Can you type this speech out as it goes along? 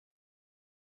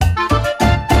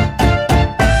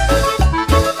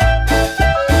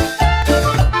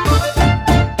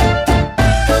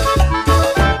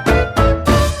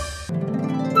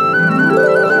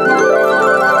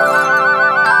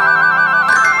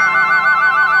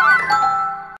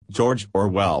George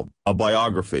Orwell, a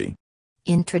biography.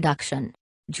 Introduction.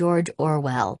 George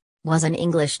Orwell was an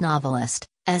English novelist,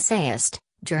 essayist,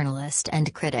 journalist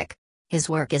and critic. His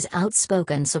work is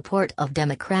outspoken support of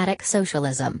democratic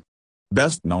socialism.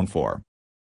 Best known for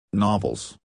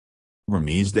novels.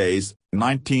 Burmese Days,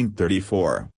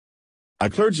 1934. A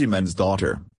Clergyman's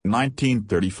Daughter,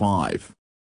 1935.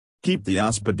 Keep the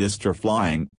Aspidistra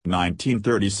Flying,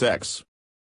 1936.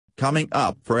 Coming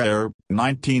Up for Air,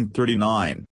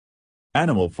 1939.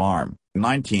 Animal Farm,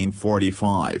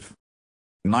 1945.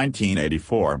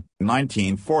 1984,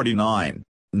 1949.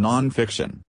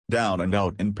 Non-fiction, Down and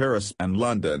Out in Paris and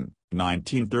London,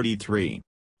 1933.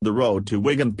 The Road to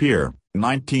Wigan Pier,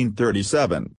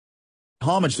 1937.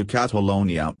 Homage to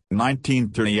Catalonia,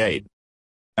 1938.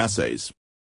 Essays.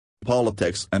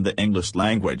 Politics and the English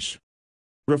Language.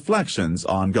 Reflections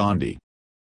on Gandhi.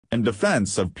 In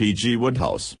Defense of P.G.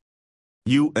 Wodehouse.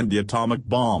 You and the Atomic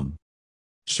Bomb.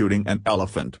 Shooting an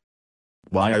Elephant.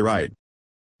 Why I Write.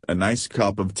 A Nice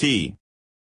Cup of Tea.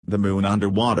 The Moon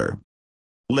Underwater.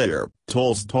 Lear,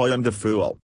 Tolstoy and the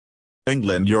Fool.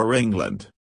 England Your England.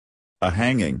 A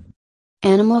Hanging.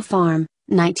 Animal Farm,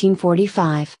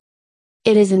 1945.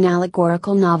 It is an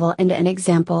allegorical novel and an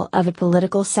example of a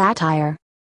political satire.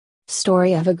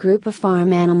 Story of a group of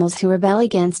farm animals who rebel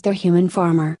against their human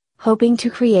farmer, hoping to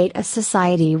create a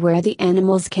society where the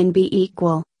animals can be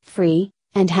equal, free,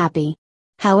 and happy.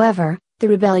 However, the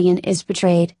rebellion is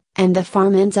betrayed, and the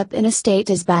farm ends up in a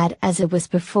state as bad as it was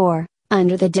before,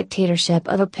 under the dictatorship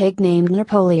of a pig named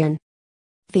Napoleon.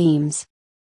 Themes.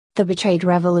 The Betrayed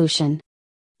Revolution.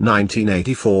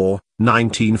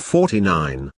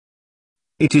 1984-1949.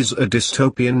 It is a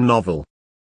dystopian novel.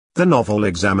 The novel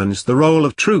examines the role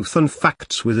of truth and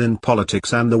facts within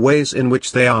politics and the ways in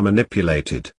which they are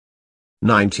manipulated.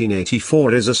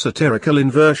 1984 is a satirical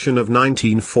inversion of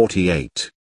 1948.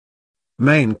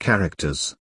 Main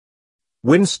characters.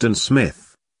 Winston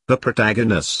Smith, the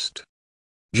protagonist.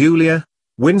 Julia,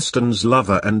 Winston's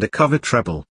lover and a covert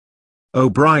rebel.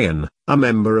 O'Brien, a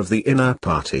member of the Inner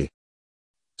Party.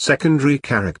 Secondary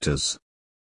characters.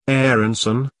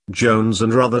 Aronson, Jones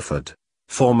and Rutherford,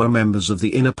 former members of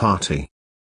the Inner Party.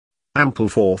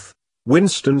 Ampleforth,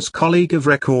 Winston's colleague of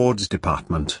Records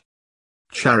Department.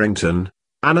 Charrington,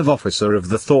 an officer of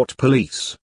the Thought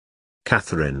Police.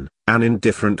 Catherine, an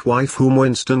indifferent wife whom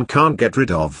Winston can't get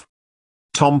rid of.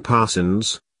 Tom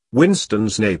Parsons,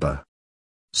 Winston's neighbor.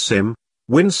 Sim,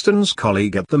 Winston's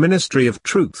colleague at the Ministry of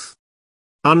Truth.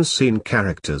 Unseen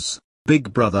characters.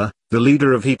 Big Brother, the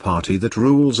leader of the party that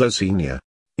rules Oceania.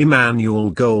 Emmanuel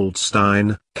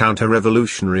Goldstein,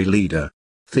 counter-revolutionary leader.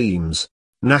 Themes.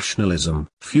 Nationalism,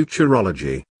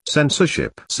 futurology,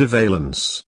 censorship,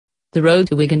 surveillance. The Road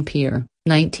to Wigan Pier,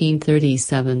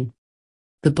 1937.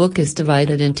 The book is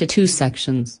divided into two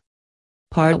sections.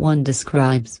 Part 1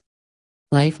 describes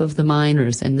life of the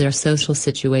miners and their social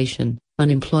situation,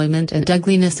 unemployment and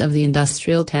ugliness of the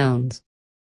industrial towns.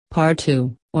 Part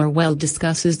 2, Orwell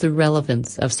discusses the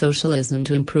relevance of socialism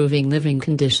to improving living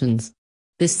conditions.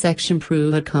 This section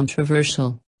proved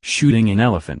controversial. Shooting an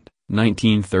Elephant,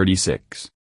 1936.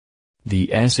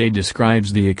 The essay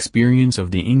describes the experience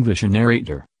of the English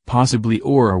narrator, possibly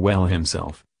Orwell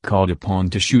himself, called upon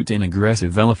to shoot an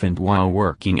aggressive elephant while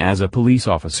working as a police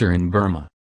officer in Burma.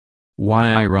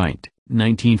 Why I Write,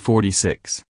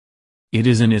 1946. It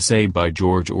is an essay by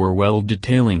George Orwell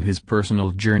detailing his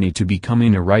personal journey to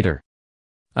becoming a writer.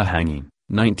 A Hanging,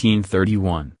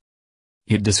 1931.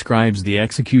 It describes the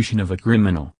execution of a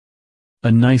criminal.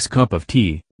 A Nice Cup of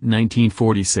Tea,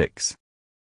 1946.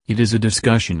 It is a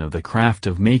discussion of the craft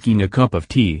of making a cup of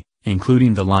tea,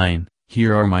 including the line,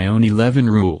 "Here are my own 11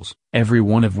 rules, every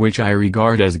one of which I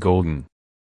regard as golden."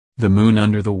 The Moon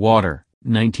Under the Water,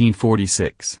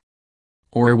 1946.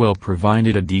 Orwell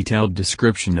provided a detailed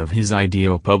description of his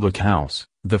ideal public house,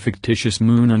 the fictitious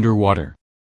moon underwater.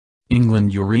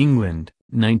 England Your England,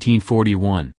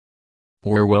 1941.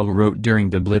 Orwell wrote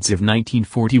during the Blitz of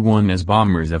 1941 as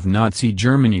bombers of Nazi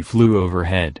Germany flew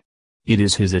overhead. It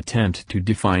is his attempt to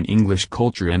define English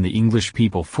culture and the English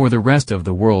people for the rest of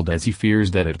the world, as he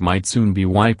fears that it might soon be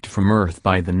wiped from Earth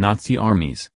by the Nazi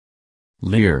armies.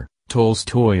 Lear,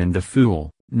 Tolstoy and the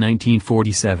Fool,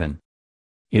 1947.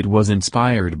 It was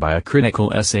inspired by a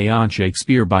critical essay on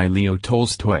Shakespeare by Leo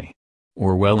Tolstoy.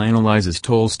 Orwell analyzes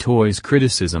Tolstoy's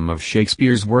criticism of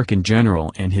Shakespeare's work in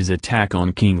general and his attack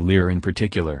on King Lear in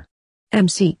particular.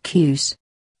 MCQs.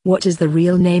 What is the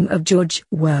real name of George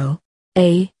Orwell?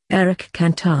 A. Eric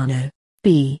Cantano.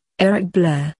 B. Eric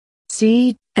Blair.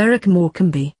 C. Eric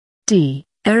Morecambe. D.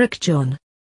 Eric John.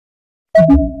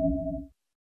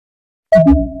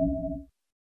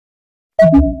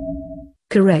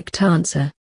 Correct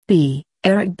answer. B.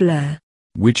 Eric Blair.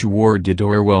 Which war did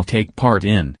Orwell take part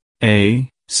in? A.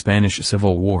 Spanish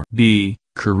Civil War. B.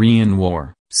 Korean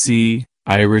War. C.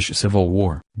 Irish Civil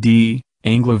War. D.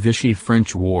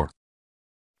 Anglo-Vichy-French War.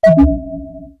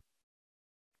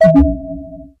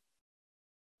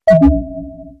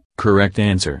 Correct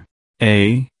answer.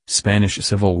 A. Spanish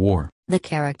Civil War. The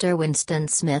character Winston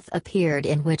Smith appeared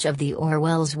in which of the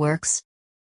Orwell's works?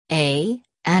 A.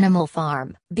 Animal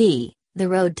Farm. B. The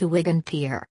Road to Wigan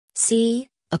Pier. C.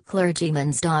 A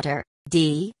Clergyman's Daughter.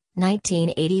 D.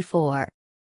 1984.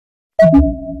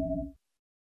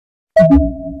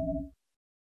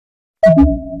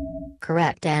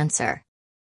 Correct answer.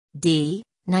 D.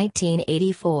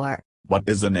 1984. What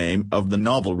is the name of the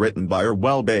novel written by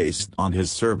Orwell based on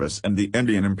his service in the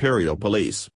Indian Imperial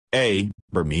Police? A.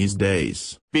 Burmese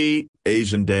Days. B.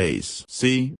 Asian Days.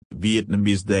 C.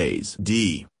 Vietnamese Days.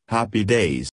 D. Happy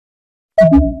Days.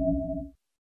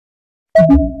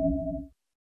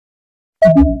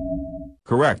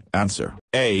 Correct answer.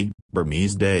 A.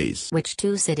 Burmese Days. Which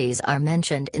two cities are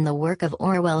mentioned in the work of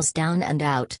Orwell's Down and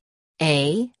Out?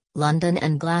 A. London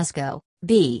and Glasgow.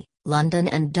 B. London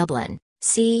and Dublin.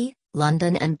 C.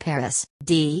 London and Paris.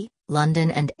 D.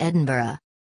 London and Edinburgh.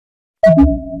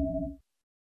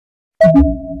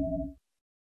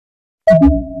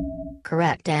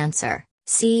 Correct answer.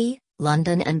 C.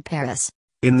 London and Paris.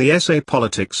 In the essay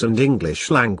Politics and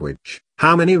English Language,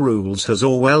 how many rules has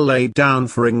Orwell laid down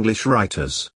for English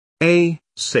writers? A.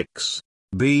 6.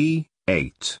 B.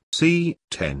 8. C.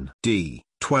 10. D.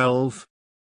 12.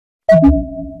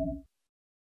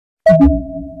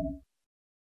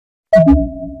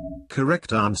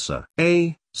 Correct answer.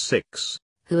 A. 6.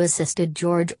 Who assisted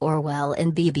George Orwell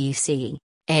in BBC?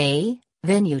 A.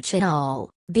 Vinu Chittal.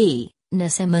 B.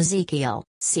 Nissim Ezekiel.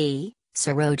 C.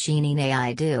 Sarojini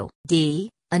Naidu.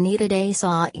 D. Anita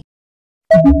Desai.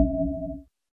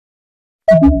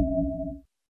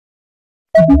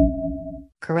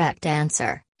 Correct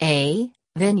answer. A.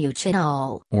 Vinu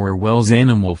Chittal. Orwell's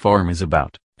Animal Farm is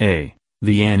about A.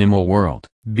 The animal world.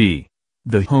 B.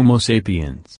 The Homo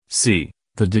sapiens. C.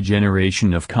 The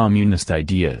degeneration of communist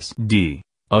ideas. D.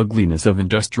 Ugliness of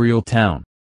industrial town.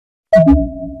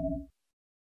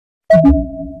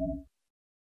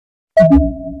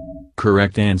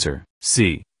 Correct answer.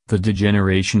 C. The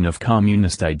degeneration of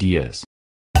communist ideas.